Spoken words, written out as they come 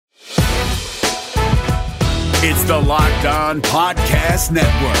It's the Locked On Podcast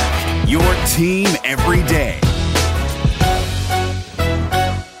Network, your team every day.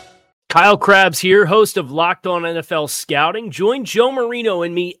 Kyle Krabs here, host of Locked On NFL Scouting. Join Joe Marino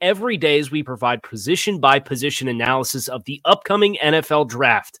and me every day as we provide position-by-position analysis of the upcoming NFL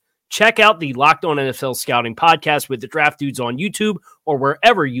Draft. Check out the Locked On NFL Scouting podcast with the Draft Dudes on YouTube or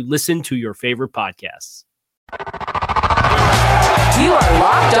wherever you listen to your favorite podcasts. You are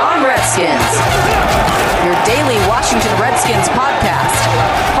Locked On Redskins, your daily Washington Redskins podcast,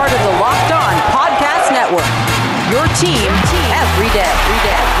 part of the Locked On Podcast Network, your team every day.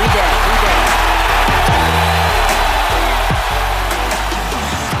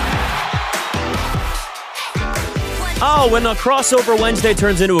 Oh, when a crossover Wednesday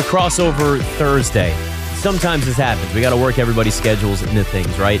turns into a crossover Thursday. Sometimes this happens. We got to work everybody's schedules into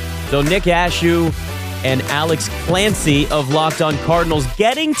things, right? So Nick Ashew and Alex Clancy of Locked On Cardinals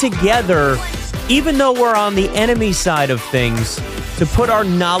getting together, even though we're on the enemy side of things, to put our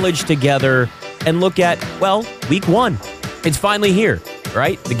knowledge together and look at, well, week one. It's finally here,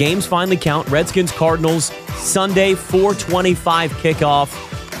 right? The games finally count. Redskins, Cardinals, Sunday, 4:25 kickoff.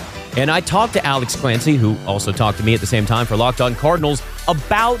 And I talked to Alex Clancy, who also talked to me at the same time for Locked On Cardinals,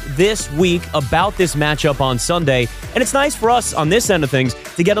 about this week, about this matchup on Sunday. And it's nice for us on this end of things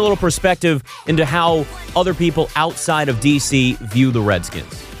to get a little perspective into how other people outside of D.C. view the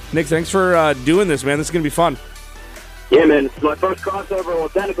Redskins. Nick, thanks for doing this, man. This is going to be fun. Yeah, man. It's my first crossover. Well,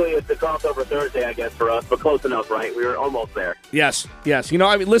 technically, it's the crossover Thursday, I guess, for us, but close enough, right? We were almost there. Yes. You know,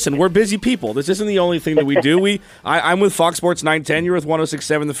 I mean, listen, we're busy people. This isn't the only thing that we do. I'm with Fox Sports 910. You're with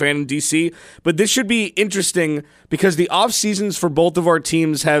 106.7 The Fan in D.C. But this should be interesting because the off seasons for both of our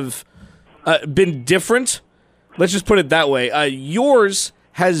teams have been different. Let's just put it that way. Yours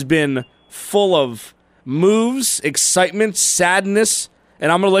has been full of moves, excitement, sadness, and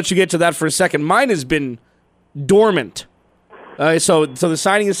I'm going to let you get to that for a second. Mine has been dormant. So the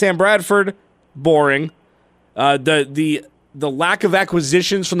signing of Sam Bradford, boring. The lack of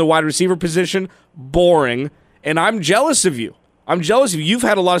acquisitions from the wide receiver position, boring. And I'm jealous of you. You've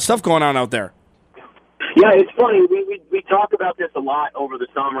had a lot of stuff going on out there. Yeah, it's funny. We talk about this a lot over the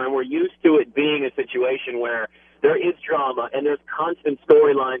summer, and we're used to it being a situation where there is drama and there's constant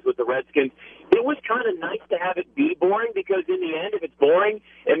storylines with the Redskins. It was kind of nice to have it be boring because in the end, if it's boring,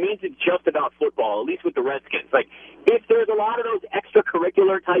 it means it's just about football, at least with the Redskins. Like, if there's a lot of those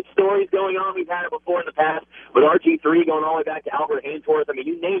extracurricular type stories going on, we've had it before in the past with RG3 going all the way back to Albert Haynesworth. I mean,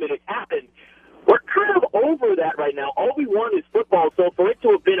 you name it, it's happened. We're kind of over that right now. All we want is football. So for it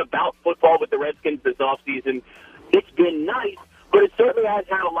to have been about football with the Redskins this offseason, it's been nice, but it certainly has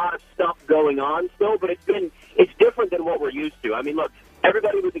had a lot of stuff going on still, but it's different than what we're used to. I mean, look,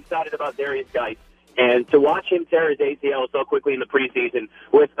 everybody was excited about Darius Geis, and to watch him tear his ACL so quickly in the preseason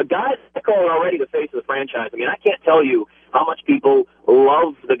with a guy that's already the face of the franchise. I mean, I can't tell you how much people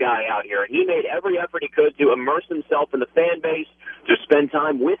love the guy out here. And he made every effort he could to immerse himself in the fan base, to spend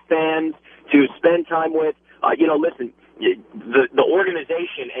time with fans, to spend time with, listen, the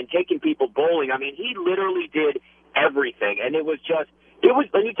organization and taking people bowling. I mean, he literally did everything, and it was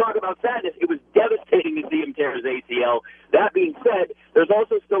when you talk about sadness, it was devastating to see him tear his ACL. That being said, there's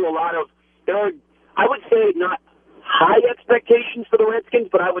also still a lot of, I would say, not high expectations for the Redskins,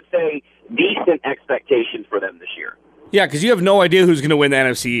 but I would say decent expectations for them this year. Yeah, because you have no idea who's going to win the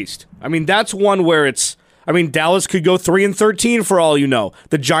NFC East. I mean, that's one where Dallas could go 3-13 for all you know.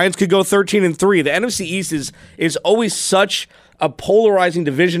 The Giants could go 13-3. The NFC East is always such a polarizing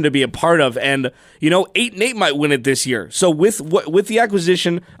division to be a part of, and 8-8 might win it this year. So with the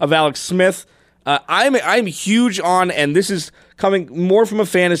acquisition of Alex Smith, I'm huge on, and this is coming more from a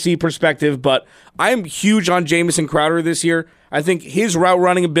fantasy perspective, but I'm huge on Jamison Crowder this year. I think his route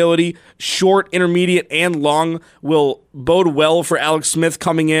running ability, short, intermediate, and long, will bode well for Alex Smith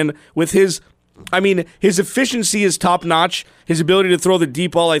coming in with his efficiency is top-notch. His ability to throw the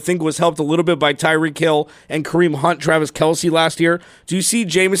deep ball, I think, was helped a little bit by Tyreek Hill and Kareem Hunt, Travis Kelce last year. Do you see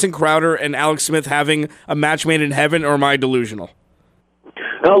Jamison Crowder and Alex Smith having a match made in heaven, or am I delusional?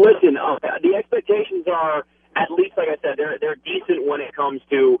 No, listen, the expectations are, at least, like I said, they're decent when it comes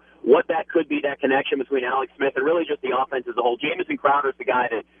to what that could be, that connection between Alex Smith and really just the offense as a whole. Jamison Crowder is the guy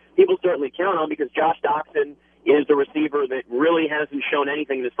that people certainly count on because Josh Doxson is the receiver that really hasn't shown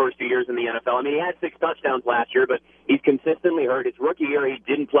anything in his first 2 years in the NFL. I mean, he had 6 touchdowns last year, but he's consistently hurt. His rookie year, he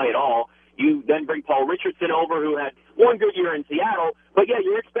didn't play at all. You then bring Paul Richardson over, who had one good year in Seattle. But, yeah,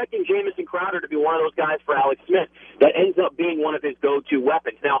 you're expecting Jamison Crowder to be one of those guys for Alex Smith that ends up being one of his go-to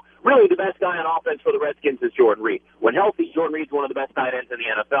weapons. Now, really, the best guy on offense for the Redskins is Jordan Reed. When healthy, Jordan Reed's one of the best tight ends in the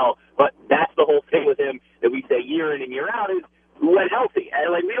NFL. But that's the whole thing with him that we say year in and year out is when healthy.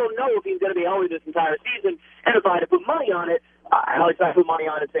 And, like, we don't know if he's going to be healthy this entire season. And if I had to put money on it, Alex, I put money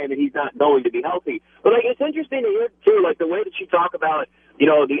on it saying that he's not going to be healthy. But, like, it's interesting to hear, too, like, the way that you talk about, you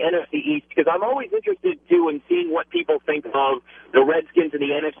know, the NFC East, because I'm always interested, too, in seeing what people think of the Redskins and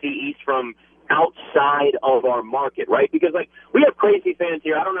the NFC East from outside of our market, right? Because, like, we have crazy fans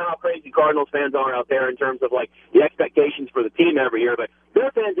here. I don't know how crazy Cardinals fans are out there in terms of, like, the expectations for the team every year, but there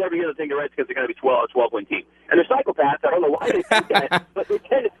are fans every year that think the Redskins are going to be a 12-win team. And they're psychopaths. I don't know why they think that, but they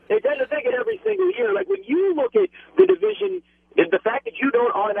tend to think it every single year. Like, when you look at the division, the fact that you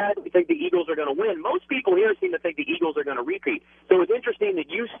don't automatically think the Eagles are going to win, most people here seem to think the Eagles are going to repeat. So it's interesting that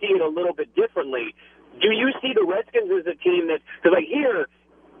you see it a little bit differently. Do you see the Redskins as a team that, because, like, here,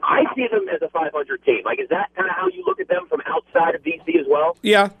 I see them as a 500 team. Like, is that kind of how you look at them from outside of D.C. as well?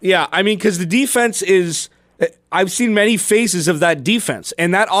 Yeah. I mean, because the defense is, I've seen many faces of that defense.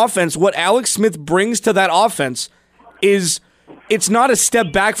 And that offense, what Alex Smith brings to that offense is, it's not a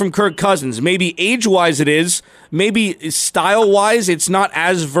step back from Kirk Cousins. Maybe age-wise it is. Maybe style-wise it's not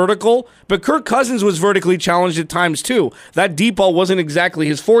as vertical. But Kirk Cousins was vertically challenged at times too. That deep ball wasn't exactly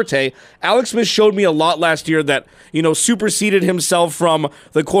his forte. Alex Smith showed me a lot last year that, you know, superseded himself from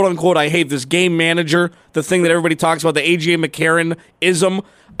the quote-unquote, I hate this game manager, the thing that everybody talks about, the A.J. McCarron-ism.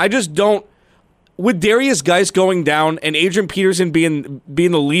 I just don't. With Darius Geis going down and Adrian Peterson being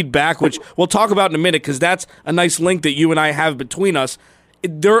the lead back, which we'll talk about in a minute because that's a nice link that you and I have between us,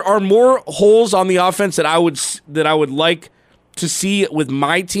 there are more holes on the offense that I would like to see with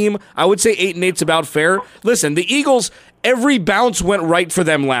my team. I would say 8-8's about fair. Listen, the Eagles, every bounce went right for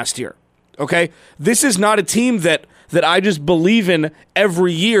them last year. Okay? This is not a team that I just believe in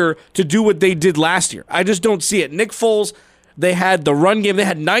every year to do what they did last year. I just don't see it. Nick Foles, they had the run game. They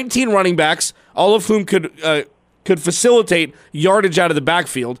had 19 running backs, all of whom could facilitate yardage out of the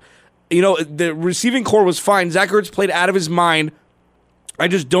backfield. You know, the receiving core was fine. Zach Ertz played out of his mind. I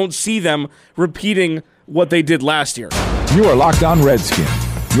just don't see them repeating what they did last year. You are Locked On Redskins,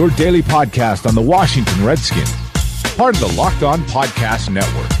 your daily podcast on the Washington Redskins, part of the Locked On Podcast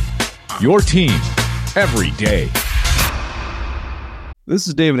Network, your team every day. This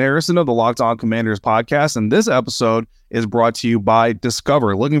is David Harrison of the Locked On Commanders podcast, and this episode is brought to you by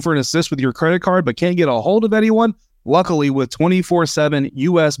Discover. Looking for an assist with your credit card but can't get a hold of anyone? Luckily, with 24/7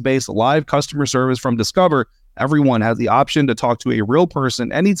 U.S.-based live customer service from Discover, everyone has the option to talk to a real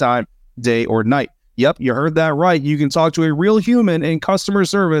person anytime, day or night. Yep, you heard that right. You can talk to a real human in customer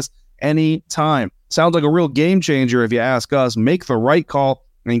service anytime. Sounds like a real game changer if you ask us. Make the right call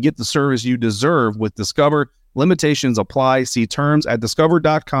and get the service you deserve with Discover. Limitations apply. See terms at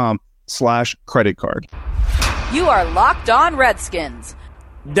discover.com/credit card. You are Locked On Redskins.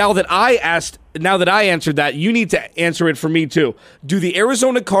 Now that I answered that, you need to answer it for me too. Do the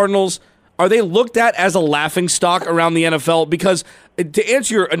Arizona Cardinals, are they looked at as a laughingstock around the NFL? Because to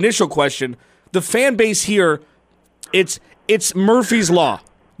answer your initial question, the fan base here, it's Murphy's Law.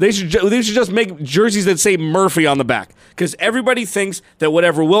 They should just make jerseys that say Murphy on the back, because everybody thinks that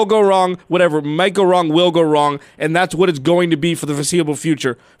whatever will go wrong, whatever might go wrong will go wrong, and that's what it's going to be for the foreseeable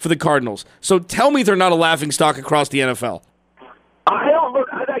future for the Cardinals. So tell me they're not a laughingstock across the NFL.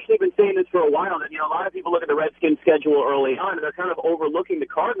 I've actually been saying this for a while, that, you know, a lot of people look at the Redskins schedule early on, and they're kind of overlooking the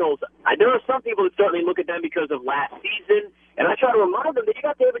Cardinals. There are some people that certainly look at them because of last season, and I try to remind them that you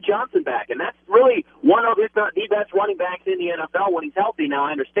got David Johnson back, and that's really one of, if not the best running backs in the NFL when he's healthy. Now,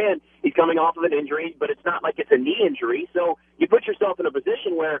 I understand he's coming off of an injury, but it's not like it's a knee injury, so you put yourself in a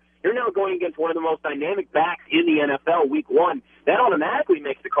position where you're now going against one of the most dynamic backs in the NFL week one. That automatically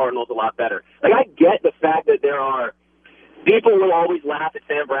makes the Cardinals a lot better. Like, I get the fact that there are people will always laugh at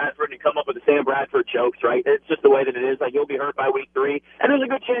Sam Bradford and come up with the Sam Bradford jokes, right? It's just the way that it is. Like, you'll be hurt by week 3, and there's a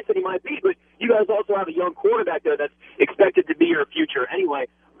good chance that he might be, but you guys also have a young quarterback there that's expected to be your future anyway.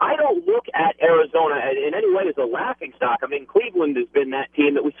 I don't look at Arizona in any way as a laughingstock. I mean, Cleveland has been that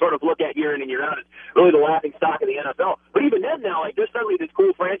team that we sort of look at year in and year out as really the laughingstock of the NFL. But even then now, like, there's certainly this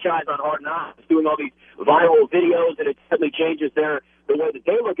cool franchise on Hard Knocks doing all these viral videos, and it certainly changes the way that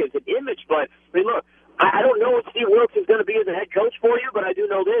they look as an image. But, I mean, look, I don't know what Steve Wilkes is going to be as a head coach for you, but I do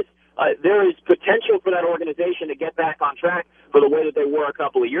know this. There is potential for that organization to get back on track for the way that they were a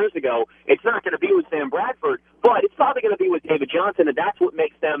couple of years ago. It's not going to be with Sam Bradford, but it's probably going to be with David Johnson, and that's what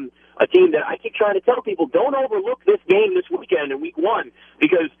makes them a team that I keep trying to tell people, don't overlook this game this weekend in week 1,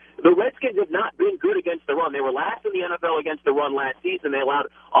 because the Redskins have not been good against the run. They were last in the NFL against the run last season. They allowed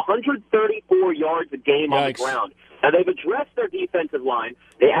 134 yards a game on the ground. Now, they've addressed their defensive line.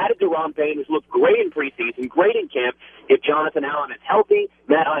 They added Deron Payne, who's looked great in preseason, great in camp. If Jonathan Allen is healthy,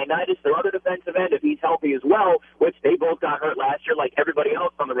 Matt Ioannidis, their other defensive end, if he's healthy as well, which they both got hurt last year like everybody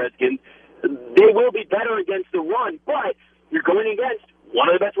else on the Redskins, they will be better against the run. But you're going against one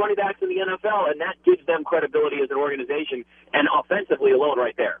of the best running backs in the NFL, and that gives them credibility as an organization and offensively alone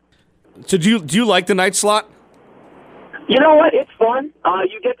right there. So do you like the night slot? You know what? It's fun.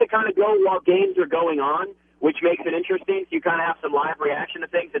 You get to kind of go while games are going on, which makes it interesting. So you kind of have some live reaction to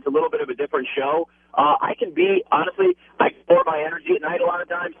things. It's a little bit of a different show. I can be, honestly, I store my energy at night a lot of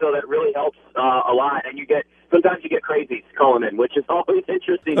times, so that really helps a lot. And sometimes you get crazies calling in, which is always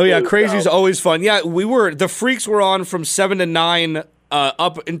interesting. Oh, yeah, too, crazies always fun. Yeah, the Freaks were on from 7 to 9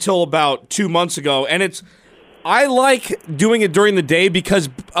 up until about 2 months ago, and I like doing it during the day because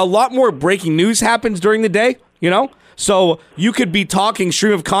a lot more breaking news happens during the day, So you could be talking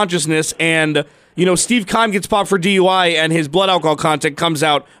stream of consciousness and, Steve Keim gets popped for DUI and his blood alcohol content comes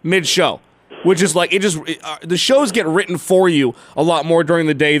out mid-show, which is like, the shows get written for you a lot more during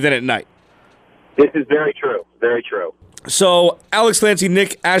the day than at night. This is very true. Very true. So, Alex Clancy,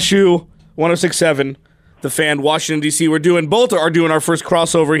 Nick Ashew, 106.7, The Fan, Washington, D.C. Both are doing our first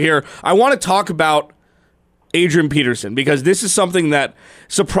crossover here. I want to talk about Adrian Peterson because this is something that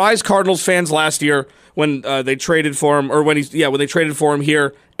surprised Cardinals fans last year when they traded for him, or when they traded for him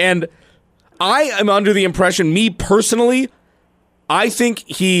here. And I am under the impression, me personally, I think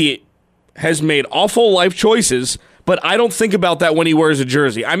he has made awful life choices, but I don't think about that when he wears a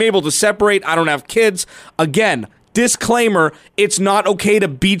jersey. I'm able to separate. I don't have kids. Again, disclaimer, it's not okay to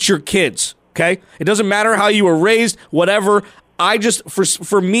beat your kids, okay? It doesn't matter how you were raised, whatever.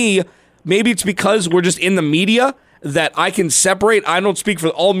 For me, maybe it's because we're just in the media that I can separate. I don't speak for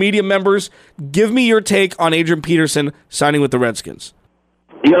all media members. Give me your take on Adrian Peterson signing with the Redskins.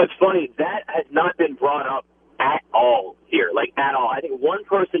 It's funny. That has not been brought up at all here, at all. I think one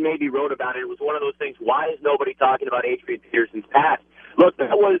person maybe wrote about it. It was one of those things, why is nobody talking about Adrian Peterson's past? Look,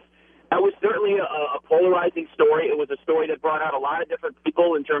 that was certainly a polarizing story. It was a story that brought out a lot of different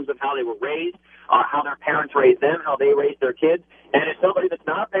people in terms of how they were raised, how their parents raised them, how they raised their kids. And as somebody that's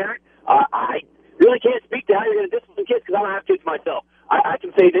not a parent, I really can't speak to how you're going to discipline kids because I don't have kids myself. I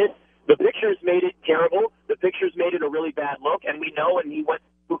can say this. The pictures made it terrible. The pictures made it a really bad look, and we know, and he went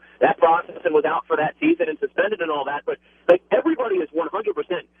through that process and was out for that season and suspended and all that. But everybody is 100%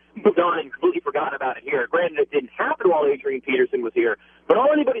 moved on and completely forgotten about it here. Granted, it didn't happen while Adrian Peterson was here, but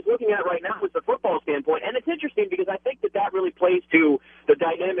all anybody's looking at right now is the football standpoint. And it's interesting because I think that really plays to the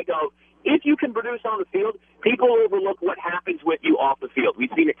dynamic of if you can produce on the field, people overlook what happens with you off the field. We've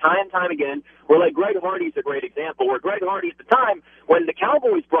seen it time and time again where, Greg Hardy's a great example, where Greg Hardy at the time, when the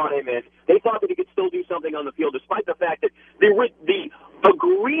Cowboys brought him in, they thought that he could still do something on the field despite the fact that the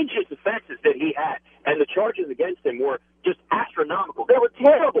egregious offenses that he had and the charges against him were just astronomical. They were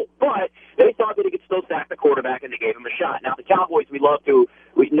terrible, but they thought that he could still sack the quarterback, and they gave him a shot. Now, the Cowboys, we love to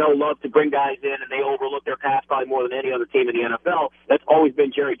bring guys in, and they overlook their pass probably more than any other team in the NFL. That's always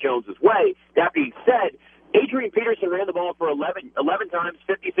been Jerry Jones's way. That being said, Adrian Peterson ran the ball for 11 times,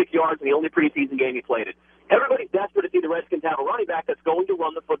 56 yards in the only preseason game he played in. Everybody's desperate to see the Redskins have a running back that's going to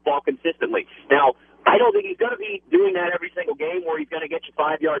run the football consistently. Now, I don't think he's going to be doing that every single game where he's going to get you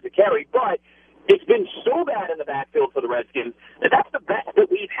 5 yards a carry, but it's been so bad in the backfield for the Redskins that that's the best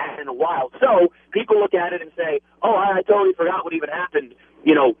that we've had in a while. So people look at it and say, oh, I totally forgot what even happened,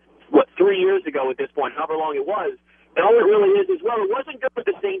 3 years ago at this point, however long it was. And all it really is, well, it wasn't good with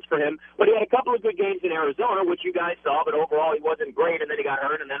the Saints for him, but he had a couple of good games in Arizona, which you guys saw, but overall he wasn't great, and then he got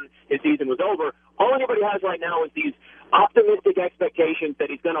hurt, and then his season was over. All anybody has right now is these optimistic expectations that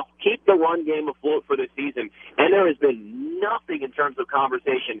he's going to keep the run game afloat for this season, and there has been nothing in terms of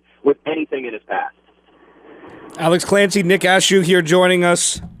conversation with anything in his past. Alex Clancy, Nick Ashew here joining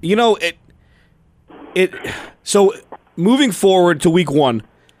us. So moving forward to week one,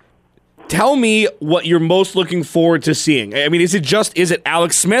 tell me what you're most looking forward to seeing. I mean, is it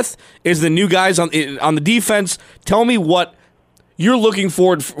Alex Smith? Is the new guys on the defense? Tell me what you're looking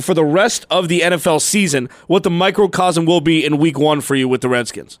forward for the rest of the NFL season, what the microcosm will be in week one for you with the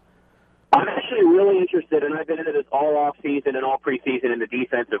Redskins. I'm actually really interested, and I've been into this all off-season and all preseason in the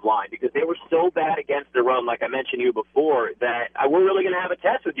defensive line because they were so bad against the run, like I mentioned to you before, that we're really going to have a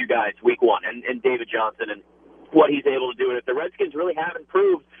test with you guys week one and David Johnson and what he's able to do. And if the Redskins really have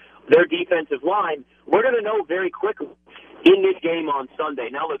improved their defensive line, we're going to know very quickly in this game on Sunday.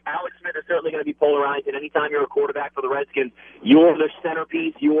 Now, look, Alex Smith is certainly going to be polarized, and anytime you're a quarterback for the Redskins, you're the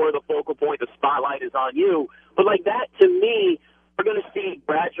centerpiece, you're the focal point, the spotlight is on you. But like that, to me, we're going to see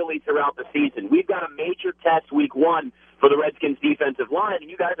gradually throughout the season. We've got a major test week one for the Redskins defensive line,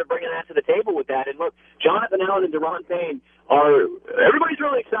 and you guys are bringing that to the table with that. And look, Jonathan Allen and Deron Payne everybody's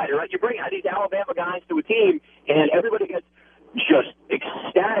really excited, right? You bring these Alabama guys to a team, and everybody gets just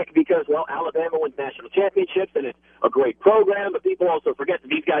ecstatic because, well, Alabama wins national championships, and it's a great program, but people also forget that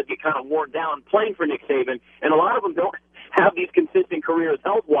these guys get kind of worn down playing for Nick Saban, and a lot of them don't have these consistent careers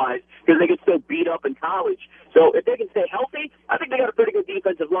health-wise because they get so beat up in college. So if they can stay healthy, I think they got a pretty good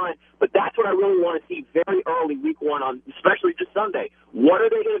defensive line. But that's what I really want to see very early week one, on especially just Sunday. What are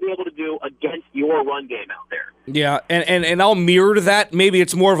they going to be able to do against your run game out there? Yeah, and I'll mirror that. Maybe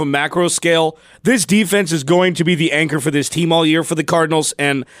it's more of a macro scale. This defense is going to be the anchor for this team all year for the Cardinals,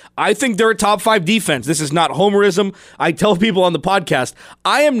 and I think they're a top 5 defense. This is not homerism. I tell people on the podcast,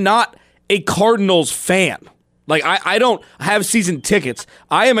 I am not a Cardinals fan. Like, I don't have season tickets.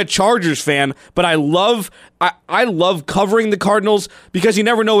 I am a Chargers fan, but I love covering the Cardinals because you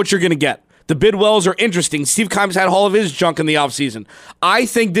never know what you're going to get. The Bidwells are interesting. Steve Keim's had all of his junk in the offseason. I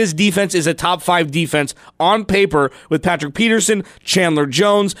think this defense is a top 5 defense on paper with Patrick Peterson, Chandler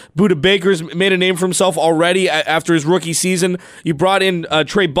Jones. Budda Baker's made a name for himself already after his rookie season. You brought in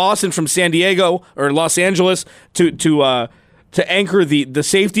Trey Boston from San Diego or Los Angeles to anchor the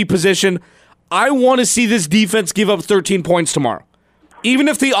safety position. I want to see this defense give up 13 points tomorrow. Even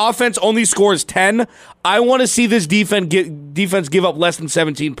if the offense only scores 10, I want to see this defense give up less than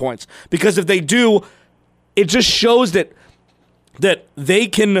 17 points. Because if they do, it just shows that they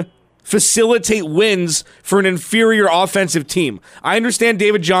can facilitate wins for an inferior offensive team. I understand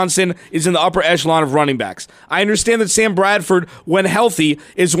David Johnson is in the upper echelon of running backs. I understand that Sam Bradford, when healthy,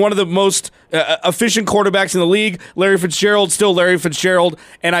 is one of the most efficient quarterbacks in the league. Larry Fitzgerald, still Larry Fitzgerald.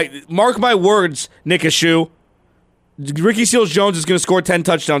 And I mark my words, Nick Ashew, Ricky Seals-Jones is going to score 10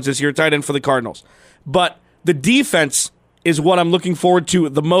 touchdowns this year, tight end for the Cardinals. But the defense is what I'm looking forward to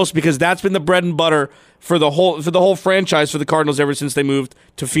the most because that's been the bread and butter for the whole franchise for the Cardinals ever since they moved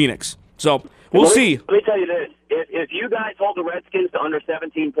to Phoenix. So we'll see. Let me tell you this. If you guys hold the Redskins to under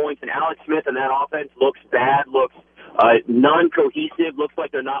 17 points and Alex Smith and that offense looks bad, looks non-cohesive, looks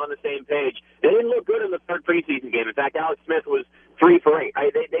like they're not on the same page, they didn't look good in the third preseason game. In fact, Alex Smith was 3 for 8.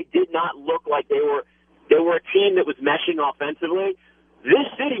 They did not look like they were a team that was meshing offensively. This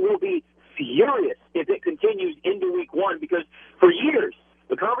city will be furious if it continues into week one because for years,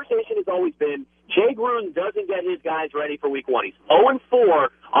 the conversation has always been Jay Gruden doesn't get his guys ready for week one. He's 0-4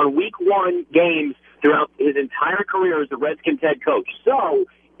 on week one games throughout his entire career as the Redskins head coach. So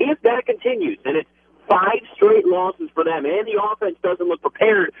if that continues and it's 5 straight losses for them and the offense doesn't look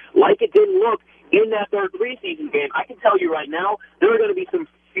prepared like it didn't look in that third preseason game, I can tell you right now there are going to be some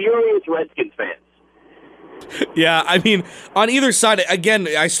furious Redskins fans. Yeah, I mean, on either side, again,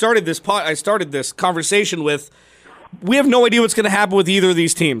 I started this conversation with, we have no idea what's going to happen with either of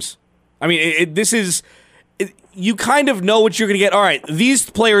these teams. I mean, you kind of know what you're going to get. All right, these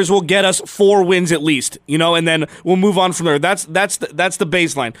players will get us 4 wins at least, and then we'll move on from there. That's the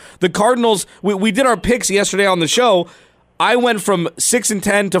baseline. The Cardinals, we did our picks yesterday on the show. I went from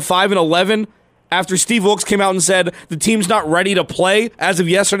 6-10 to 5-11 after Steve Wilkes came out and said the team's not ready to play as of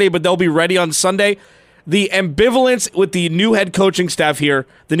yesterday, but they'll be ready on Sunday. The ambivalence with the new head coaching staff here,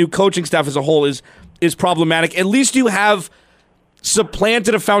 the new coaching staff as a whole, is problematic. At least you have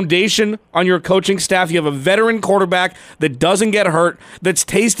supplanted a foundation on your coaching staff. You have a veteran quarterback that doesn't get hurt, that's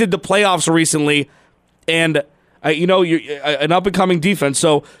tasted the playoffs recently, and you're an up-and-coming defense.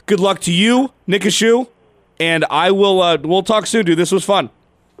 So good luck to you, Nick Ashew, and we'll talk soon, dude. This was fun.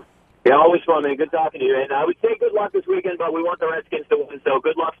 Yeah, always fun, man. Good talking to you. And I would say good luck this weekend, but we want the Redskins to win, so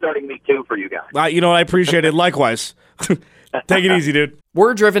good luck starting week 2 for you guys. I appreciate it. Likewise. Take it easy, dude.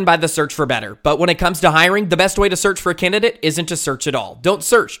 We're driven by the search for better, but when it comes to hiring, the best way to search for a candidate isn't to search at all. Don't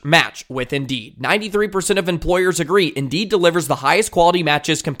search, match with Indeed. 93% of employers agree Indeed delivers the highest quality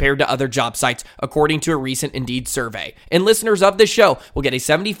matches compared to other job sites, according to a recent Indeed survey. And listeners of this show will get a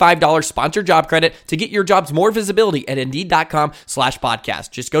 $75 sponsored job credit to get your jobs more visibility at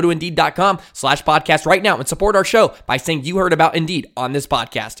Indeed.com/podcast. Just go to Indeed.com/podcast right now and support our show by saying you heard about Indeed on this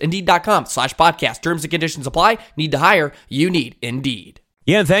podcast. Indeed.com/podcast. Terms and conditions apply. Need to hire? You need Indeed.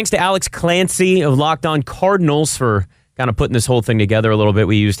 Yeah, and thanks to Alex Clancy of Locked On Cardinals for kind of putting this whole thing together a little bit.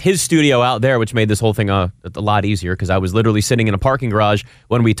 We used his studio out there, which made this whole thing a lot easier because I was literally sitting in a parking garage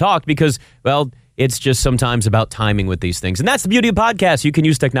when we talked because, well, it's just sometimes about timing with these things. And that's the beauty of podcasts. You can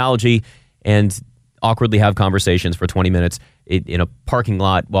use technology and awkwardly have conversations for 20 minutes in a parking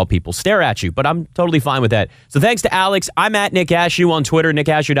lot while people stare at you. But I'm totally fine with that. So thanks to Alex. I'm at Nick Ashew on Twitter,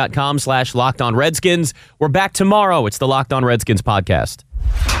 nickashew.com/LockedOnRedskins. We're back tomorrow. It's the Locked On Redskins podcast.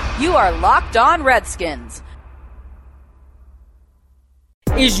 You are Locked On Redskins.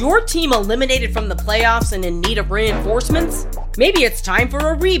 Is your team eliminated from the playoffs and in need of reinforcements? Maybe it's time for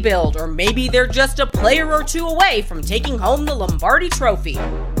a rebuild, or maybe they're just a player or two away from taking home the Lombardi Trophy.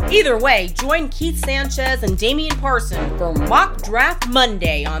 Either way, join Keith Sanchez and Damian Parson for Mock Draft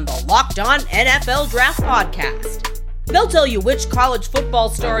Monday on the Locked On NFL Draft Podcast. They'll tell you which college football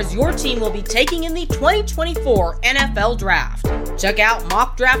stars your team will be taking in the 2024 NFL Draft. Check out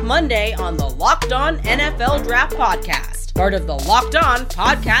Mock Draft Monday on the Locked On NFL Draft Podcast, part of the Locked On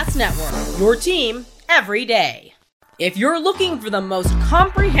Podcast Network. Your team every day. If you're looking for the most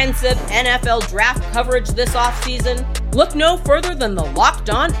comprehensive NFL draft coverage this offseason, look no further than the Locked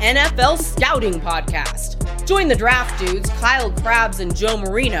On NFL Scouting Podcast. Join the draft dudes, Kyle Krabs and Joe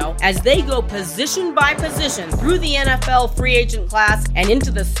Marino, as they go position by position through the NFL free agent class and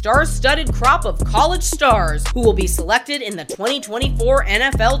into the star-studded crop of college stars who will be selected in the 2024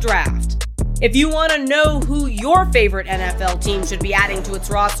 NFL Draft. If you want to know who your favorite NFL team should be adding to its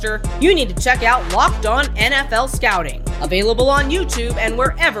roster, you need to check out Locked On NFL Scouting, available on YouTube and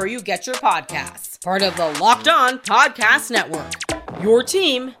wherever you get your podcasts. Part of the Locked On Podcast Network. Your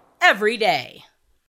team every day.